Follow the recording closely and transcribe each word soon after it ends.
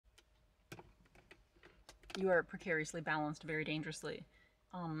You are precariously balanced very dangerously.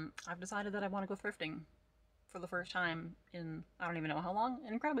 I've decided that I want to go thrifting for the first time in I don't even know how long,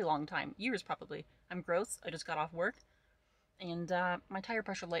 an incredibly long time, years probably. I'm gross. I just got off work, and my tire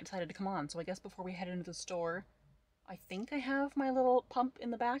pressure light decided to come on. So I guess before we head into the store, I think I have my little pump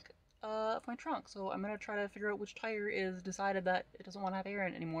in the back of my trunk. So I'm gonna try to figure out which tire is decided that it doesn't want to have air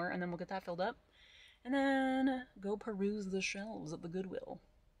in it anymore, and then we'll get that filled up, and then go peruse the shelves at the Goodwill.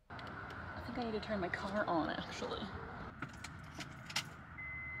 I think I need to turn my car on actually.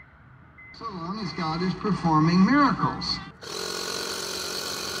 So long as God is performing miracles.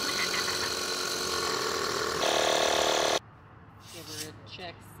 Give her a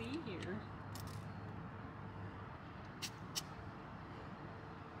check C here.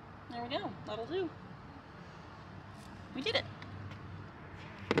 There we go. That'll do. We did it.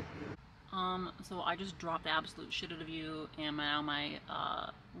 So I just dropped the absolute shit out of you, and now my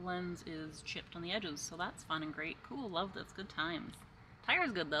lens is chipped on the edges, so that's fun and great. Cool, love this. Good times.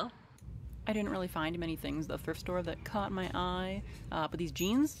 Tire's good though. I didn't really find many things at the thrift store that caught my eye, but these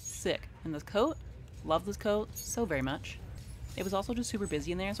jeans, sick. And this coat, love this coat so very much. It was also just super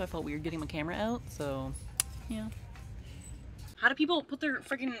busy in there, so I felt weird getting my camera out, so yeah. How do people put their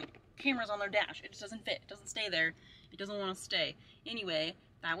freaking cameras on their dash? It just doesn't fit. It doesn't stay there. It doesn't want to stay. Anyway,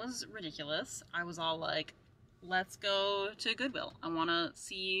 that was ridiculous. I was all like, let's go to Goodwill. I want to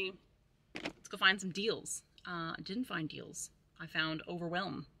see, let's go find some deals. I didn't find deals. I found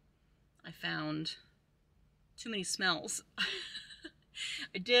overwhelm. I found too many smells.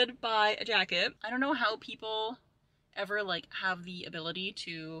 I did buy a jacket. I don't know how people ever like have the ability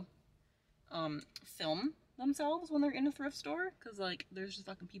to film themselves when they're in a thrift store, because like there's just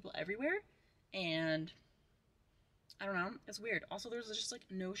fucking people everywhere, and I don't know, it's weird. Also, there's just like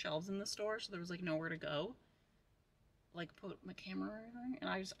no shelves in the store, so there was like nowhere to go like put my camera or anything, and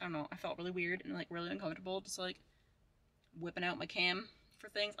I don't know, I felt really weird and like really uncomfortable just like whipping out my cam for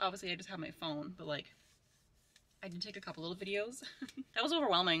things. Obviously I just have my phone, but like I did take a couple little videos. That was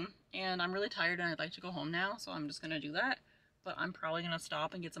overwhelming, and I'm really tired and I'd like to go home now, so I'm just gonna do that. But I'm probably gonna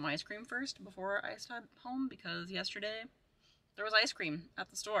stop and get some ice cream first before I start home, because yesterday there was ice cream at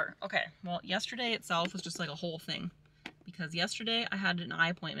the store. Okay, well, yesterday itself was just like a whole thing, because yesterday I had an eye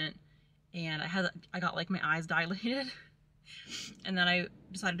appointment and I got like my eyes dilated, and then I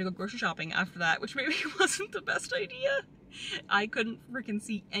decided to go grocery shopping after that, which maybe wasn't the best idea. I couldn't freaking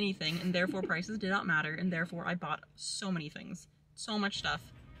see anything, and therefore prices did not matter, and therefore I bought so many things, so much stuff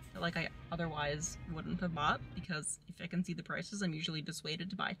that like I otherwise wouldn't have bought, because if I can see the prices, I'm usually dissuaded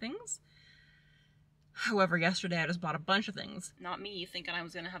to buy things. However, yesterday I just bought a bunch of things. Not me thinking I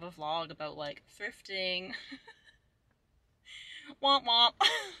was gonna have a vlog about like thrifting. Womp womp.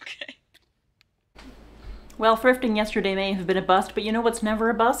 Okay. Well, thrifting yesterday may have been a bust, but you know what's never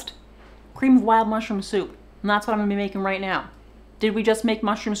a bust? Cream of wild mushroom soup. And that's what I'm gonna be making right now. Did we just make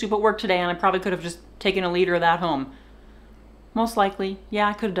mushroom soup at work today, and I probably could have just taken a liter of that home? Most likely, yeah,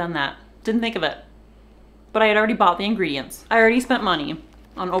 I could have done that. Didn't think of it. But I had already bought the ingredients. I already spent money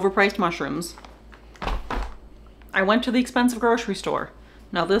on overpriced mushrooms. I went to the expensive grocery store.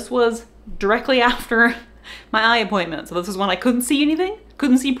 Now this was directly after my eye appointment, so this is when I couldn't see anything,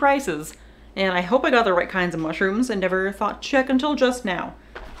 couldn't see prices. And I hope I got the right kinds of mushrooms. I never thought to check until just now.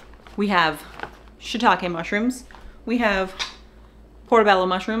 We have shiitake mushrooms. We have portobello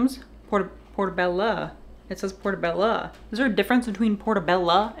mushrooms. Portobello. It says portobello. Is there a difference between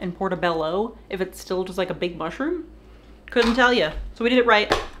portobello and portobello if it's still just like a big mushroom? Couldn't tell you. So we did it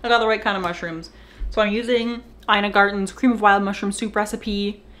right. I got the right kind of mushrooms. So I'm using Ina Garten's cream of wild mushroom soup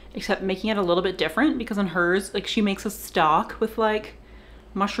recipe, except making it a little bit different, because on hers, like, she makes a stock with like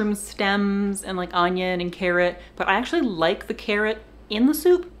mushroom stems and like onion and carrot, but I actually like the carrot in the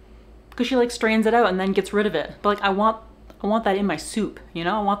soup because she like strains it out and then gets rid of it. But like I want that in my soup, you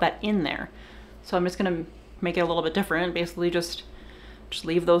know? I want that in there. So I'm just gonna make it a little bit different, basically just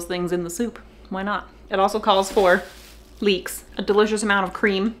leave those things in the soup. Why not? It also calls for leeks, a delicious amount of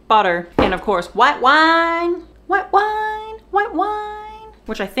cream, butter, and of course white wine, white wine, white wine,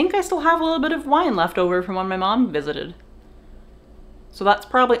 which I think I still have a little bit of wine left over from when my mom visited. So that's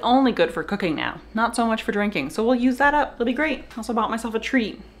probably only good for cooking now, not so much for drinking. So we'll use that up, it'll be great. I also bought myself a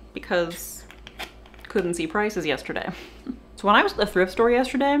treat because couldn't see prices yesterday. So when I was at the thrift store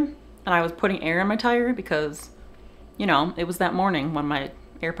yesterday and I was putting air in my tire because, you know, it was that morning when my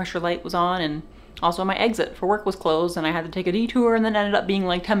air pressure light was on, and also my exit for work was closed and I had to take a detour and then ended up being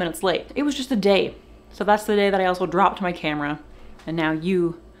like 10 minutes late. It was just a day. So that's the day that I also dropped my camera. And now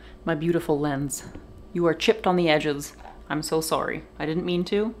you, my beautiful lens, you are chipped on the edges. I'm so sorry. I didn't mean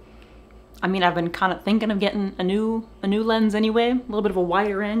to. I mean, I've been kind of thinking of getting a new lens anyway, a little bit of a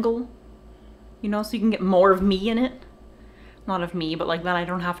wider angle. you know, so you can get more of me in it. Not of me, but like then I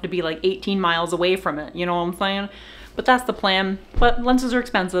don't have to be like 18 miles away from it, you know what I'm saying? But that's the plan. But lenses are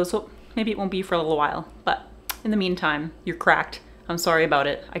expensive, so maybe it won't be for a little while. But in the meantime, you're cracked. I'm sorry about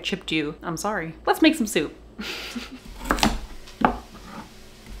it. I chipped you. I'm sorry. Let's make some soup.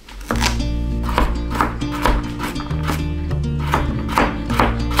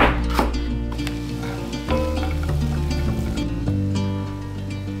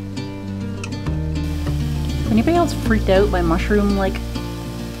 Anybody else freaked out by mushroom, like,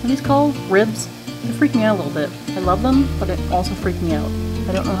 what are these called? Ribs? They freak me out a little bit. I love them, but it also freaked me out.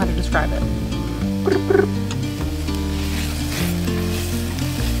 I don't know how to describe it.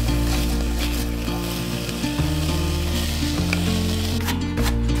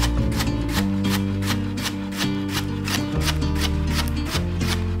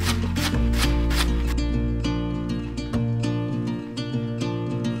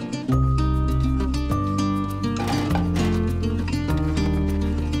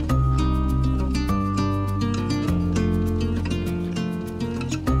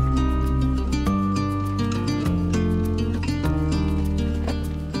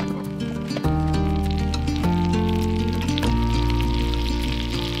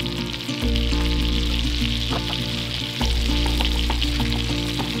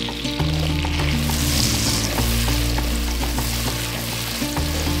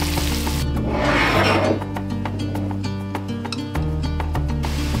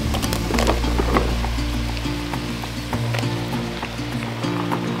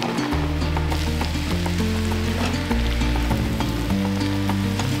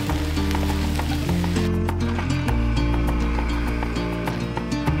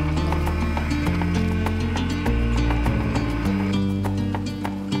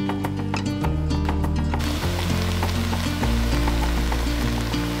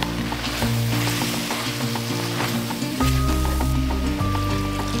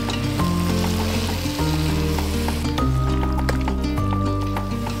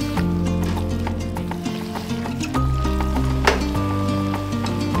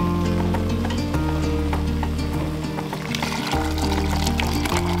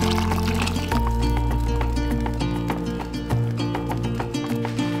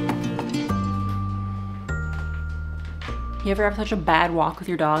 You ever have such a bad walk with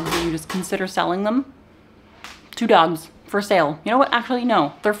your dogs that you just consider selling them? 2 dogs for sale. You know what? Actually,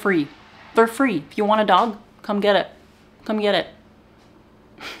 no. They're free. They're free. If you want a dog, come get it. Come get it.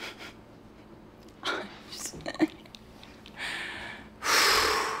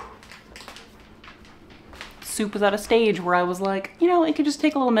 Soup was at a stage where I was like, you know, it could just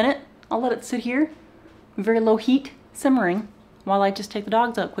take a little minute. I'll let it sit here, very low heat, simmering, while I just take the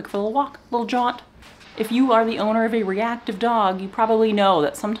dogs out quick for a little walk, a little jaunt. If you are the owner of a reactive dog, you probably know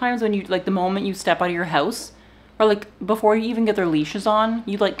that sometimes when you, like the moment you step out of your house, or like before you even get their leashes on,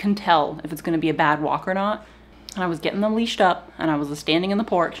 you like can tell if it's gonna be a bad walk or not. And I was getting them leashed up and I was standing in the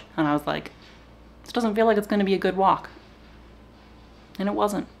porch and I was like, this doesn't feel like it's gonna be a good walk. And it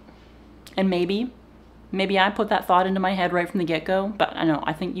wasn't. And maybe I put that thought into my head right from the get-go, but I know,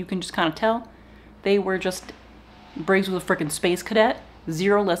 I think you can just kind of tell. They were just, Briggs was a freaking space cadet,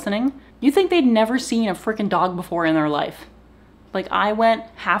 zero listening. You'd think they'd never seen a freaking dog before in their life. Like I went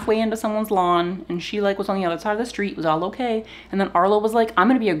halfway into someone's lawn and she like was on the other side of the street, was all okay. And then Arlo was like, I'm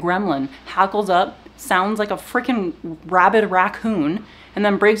gonna be a gremlin, hackles up, sounds like a freaking rabid raccoon. And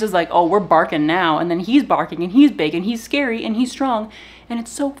then Briggs is like, oh, we're barking now. And then he's barking and he's big and he's scary and he's strong. And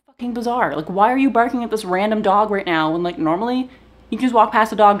it's so fucking bizarre. Like, why are you barking at this random dog right now when like normally you can just walk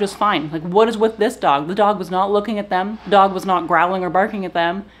past the dog just fine? Like, what is with this dog? The dog was not looking at them. The dog was not growling or barking at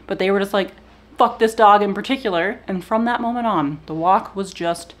them, but they were just like, fuck this dog in particular. And from that moment on, the walk was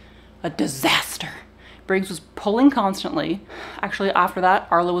just a disaster. Briggs was pulling constantly. Actually, after that,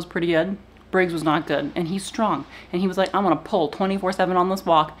 Arlo was pretty good. Briggs was not good, and he's strong. And he was like, I'm gonna pull 24/7 on this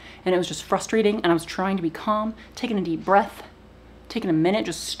walk. And it was just frustrating, and I was trying to be calm, taking a deep breath, taking a minute,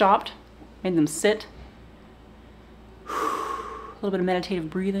 just stopped, made them sit. A little bit of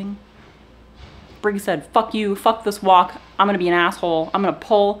meditative breathing. Briggs said, fuck you, fuck this walk, I'm gonna be an asshole, I'm gonna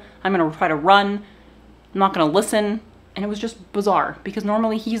pull, I'm gonna try to run, I'm not gonna listen. And it was just bizarre, because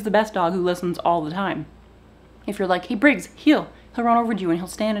normally he's the best dog who listens all the time. If you're like, hey Briggs, heel, he'll run over to you and he'll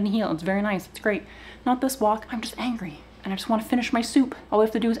stand and heel. It's very nice, it's great. Not this walk, I'm just angry. And I just want to finish my soup. All we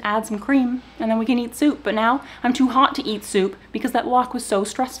have to do is add some cream and then we can eat soup. But now I'm too hot to eat soup because that walk was so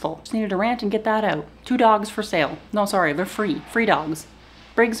stressful. Just needed to rant and get that out. 2 dogs for sale. No, sorry, they're free. Free dogs.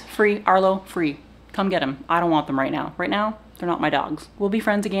 Briggs, free. Arlo, free. Come get them. I don't want them right now. Right now, they're not my dogs. We'll be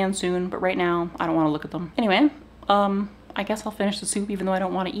friends again soon, but right now, I don't want to look at them. Anyway, I guess I'll finish the soup even though I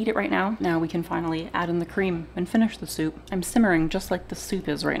don't want to eat it right now. Now we can finally add in the cream and finish the soup. I'm simmering just like the soup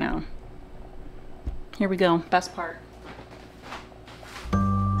is right now. Here we go, best part.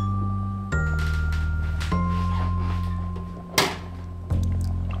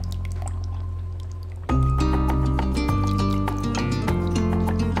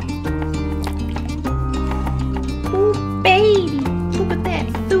 Ooh, baby, look at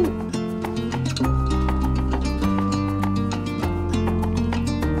that soup.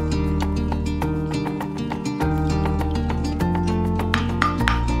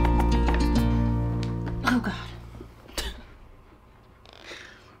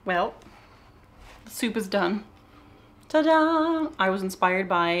 Well, the soup is done. Ta-da! I was inspired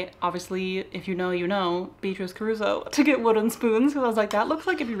by, obviously, if you know, you know, Beatrice Caruso to get wooden spoons, because I was like, that looks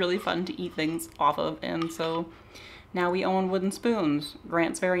like it'd be really fun to eat things off of, and so now we own wooden spoons.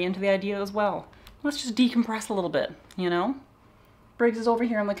 Grant's very into the idea as well. Let's just decompress a little bit, you know? Briggs is over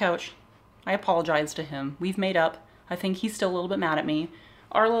here on the couch. I apologize to him. We've made up. I think he's still a little bit mad at me.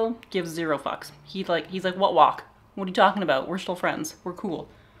 Arlo gives 0 fucks. He's like, what walk? What are you talking about? We're still friends. We're cool.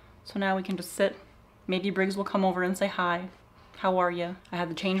 So now we can just sit. Maybe Briggs will come over and say hi. How are you? I had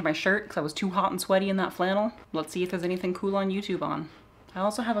to change my shirt because I was too hot and sweaty in that flannel. Let's see if there's anything cool on YouTube on. I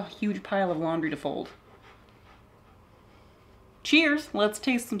also have a huge pile of laundry to fold. Cheers! Let's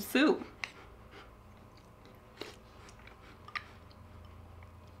taste some soup.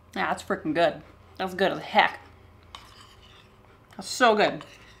 Yeah, that's freaking good. That's good as heck. That's so good.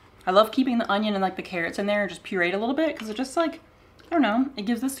 I love keeping the onion and like the carrots in there and just pureed a little bit because it just like, I don't know, it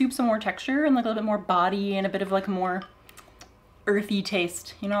gives the soup some more texture and like a little bit more body and a bit of like a more earthy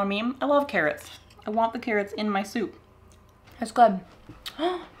taste. You know what I mean? I love carrots. I want the carrots in my soup. That's good.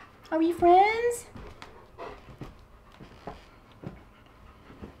 Are we friends?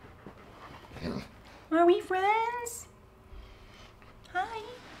 Are we friends? Hi.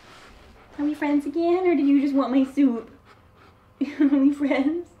 Are we friends again, or did you just want my soup? Are we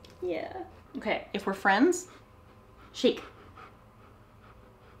friends? Yeah. Okay, if we're friends, shake.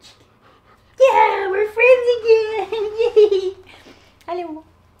 Yeah, we're friends again! Yay! Hello.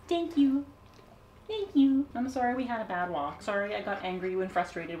 Thank you. Thank you. I'm sorry we had a bad walk. Sorry I got angry and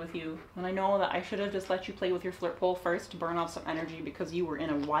frustrated with you. And I know that I should have just let you play with your flirt pole first to burn off some energy because you were in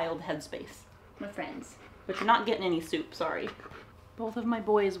a wild headspace. My friends. But you're not getting any soup, sorry. Both of my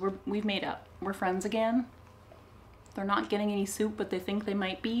boys, we've made up. We're friends again. They're not getting any soup, but they think they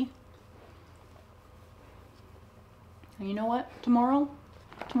might be. And you know what? Tomorrow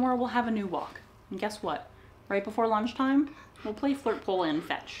we'll have a new walk. And guess what? Right before lunchtime, we'll play flirt pole and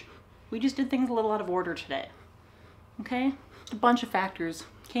fetch. We just did things a little out of order today. Okay? A bunch of factors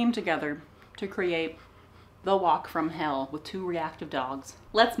came together to create the walk from hell with 2 reactive dogs.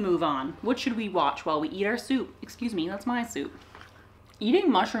 Let's move on. What should we watch while we eat our soup? Excuse me, that's my soup.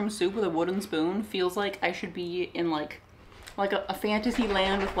 Eating mushroom soup with a wooden spoon feels like I should be in like a fantasy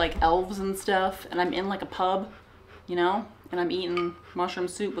land with like elves and stuff, and I'm in like a pub, you know? And I'm eating mushroom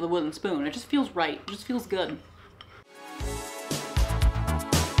soup with a wooden spoon. It just feels right. It just feels good.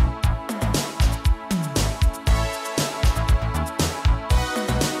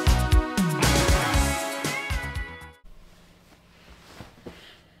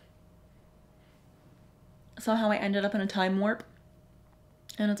 Somehow I ended up in a time warp,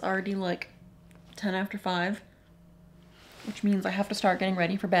 and it's already like 10 after 5, which means I have to start getting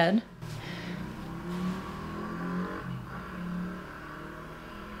ready for bed.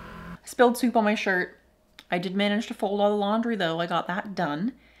 Spilled soup on my shirt. I did manage to fold all the laundry though. I got that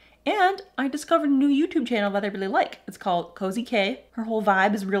done. And I discovered a new YouTube channel that I really like. It's called Cozy K. Her whole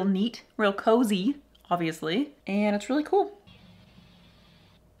vibe is real neat, real cozy, obviously. And it's really cool.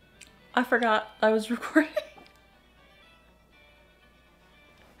 I forgot I was recording.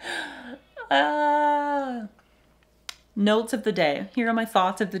 Notes of the day. Here are my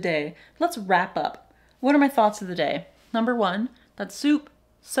thoughts of the day. Let's wrap up. What are my thoughts of the day? Number 1, that soup,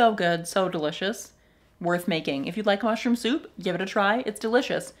 so good, so delicious. Worth making. If you'd like mushroom soup, give it a try. It's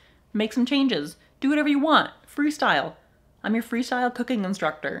delicious. Make some changes. Do whatever you want. Freestyle. I'm your freestyle cooking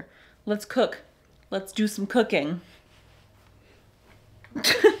instructor. Let's cook. Let's do some cooking.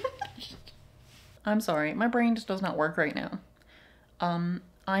 I'm sorry. My brain just does not work right now. I'm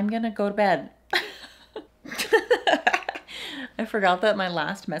gonna go to bed. I forgot that my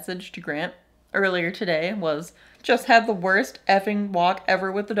last message to Grant earlier today was, just had the worst effing walk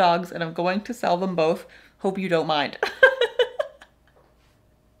ever with the dogs and I'm going to sell them both. Hope you don't mind.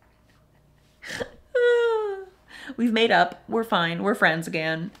 We've made up. We're fine. We're friends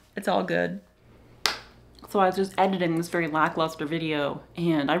again. It's all good. So I was just editing this very lackluster video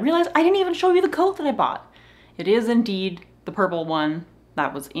and I realized I didn't even show you the coat that I bought. It is indeed the purple one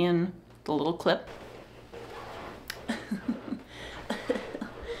that was in the little clip.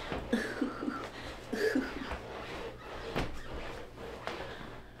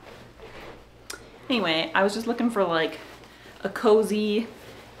 Anyway, I was just looking for like a cozy,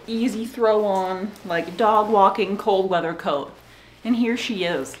 easy throw on, like dog walking cold weather coat. And here she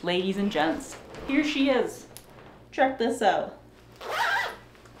is, ladies and gents. Here she is. Check this out.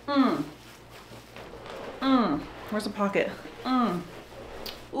 Where's the pocket?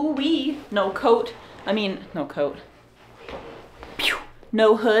 Ooh-wee. No coat. No coat. Pew.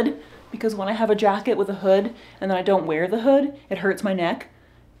 No hood, because when I have a jacket with a hood and then I don't wear the hood, it hurts my neck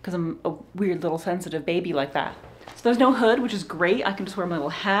because I'm a weird little sensitive baby like that. So there's no hood, which is great. I can just wear my little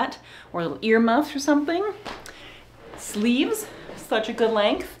hat or a little earmuffs or something. Sleeves, such a good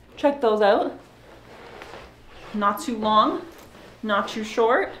length. Check those out. Not too long, not too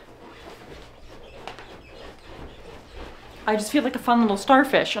short. I just feel like a fun little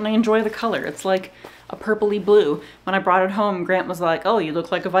starfish and I enjoy the color. It's like a purpley blue. When I brought it home, Grant was like, oh, you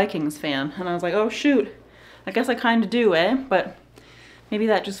look like a Vikings fan. And I was like, oh shoot, I guess I kind of do, eh? But maybe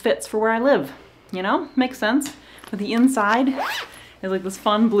that just fits for where I live, you know? Makes sense. But the inside is like this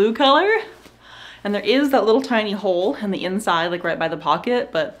fun blue color. And there is that little tiny hole in the inside, like right by the pocket,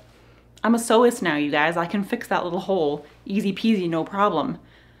 but I'm a sewist now, you guys. I can fix that little hole. Easy peasy, no problem.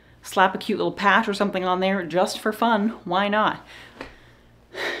 Slap a cute little patch or something on there just for fun. Why not?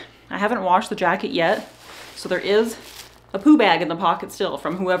 I haven't washed the jacket yet, so there is a poo bag in the pocket still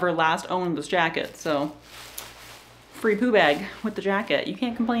from whoever last owned this jacket, so free poo bag with the jacket. You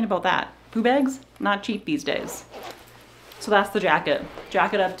can't complain about that. Poo bags, not cheap these days. So that's the jacket.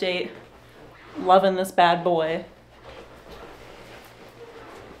 Jacket update. Loving this bad boy.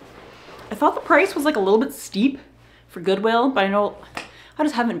 I thought the price was like a little bit steep for Goodwill, but I know I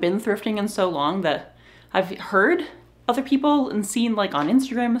just haven't been thrifting in so long that I've heard other people and seen like on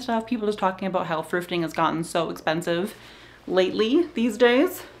Instagram and stuff, people just talking about how thrifting has gotten so expensive lately these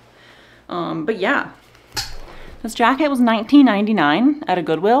days. But yeah, this jacket was $19.99 at a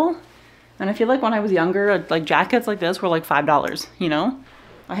Goodwill. And I feel like when I was younger, like jackets like this were like $5, you know?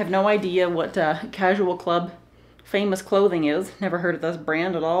 I have no idea what Casual Club famous clothing is. Never heard of this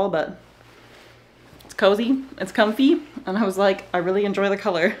brand at all, but it's cozy, it's comfy, and I was like, I really enjoy the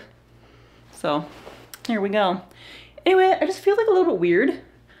color. So here we go. Anyway, I just feel like a little bit weird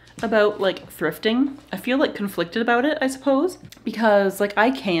about like thrifting. I feel like conflicted about it, I suppose, because like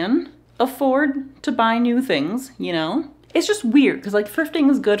I can afford to buy new things, you know? It's just weird because like thrifting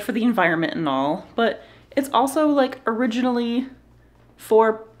is good for the environment and all, but it's also like originally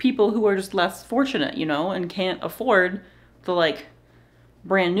for people who are just less fortunate, you know, and can't afford the like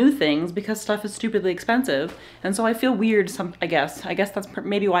brand new things because stuff is stupidly expensive. And so I feel weird, I guess that's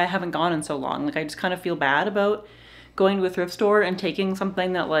maybe why I haven't gone in so long. Like I just kind of feel bad about going to a thrift store and taking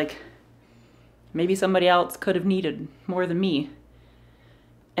something that like maybe somebody else could have needed more than me.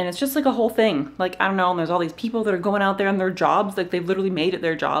 And it's just like a whole thing. Like, I don't know, and there's all these people that are going out there on their jobs, like they've literally made it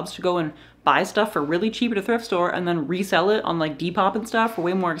their jobs to go and buy stuff for really cheap at a thrift store and then resell it on like Depop and stuff for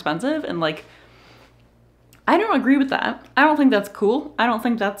way more expensive. And like, I don't agree with that. I don't think that's cool. I don't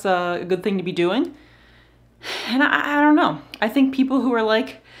think that's a good thing to be doing. And I don't know. I think people who are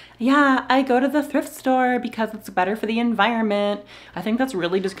like, yeah, I go to the thrift store because it's better for the environment. I think that's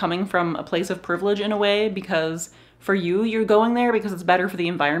really just coming from a place of privilege in a way, because for you, you're going there because it's better for the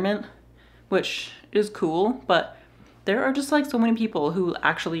environment, which is cool, but there are just like so many people who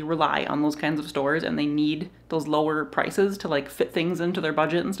actually rely on those kinds of stores and they need those lower prices to like fit things into their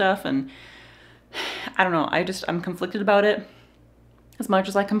budget and stuff. And I don't know, I'm conflicted about it. As much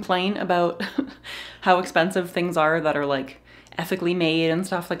as I complain about how expensive things are that are like ethically made and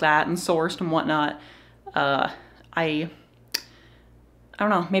stuff like that and sourced and whatnot, I don't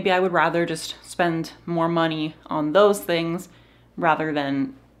know, maybe I would rather just spend more money on those things rather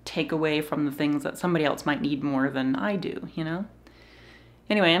than take away from the things that somebody else might need more than I do, you know?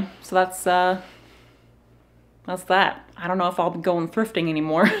 Anyway, so that's that. I don't know if I'll be going thrifting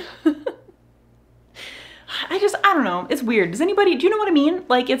anymore. I don't know. It's weird. Do you know what I mean?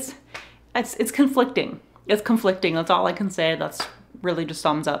 Like it's conflicting. It's conflicting. That's all I can say. That's really just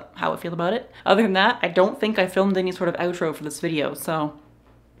sums up how I feel about it. Other than that, I don't think I filmed any sort of outro for this video. So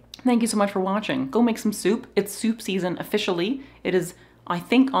thank you so much for watching. Go make some soup. It's soup season officially. It is, I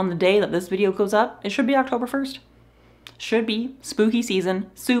think, on the day that this video goes up. It should be October 1st. Should be spooky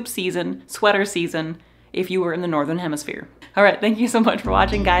season, soup season, sweater season, if you were in the Northern Hemisphere. All right, thank you so much for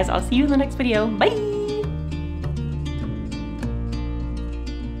watching, guys. I'll see you in the next video. Bye!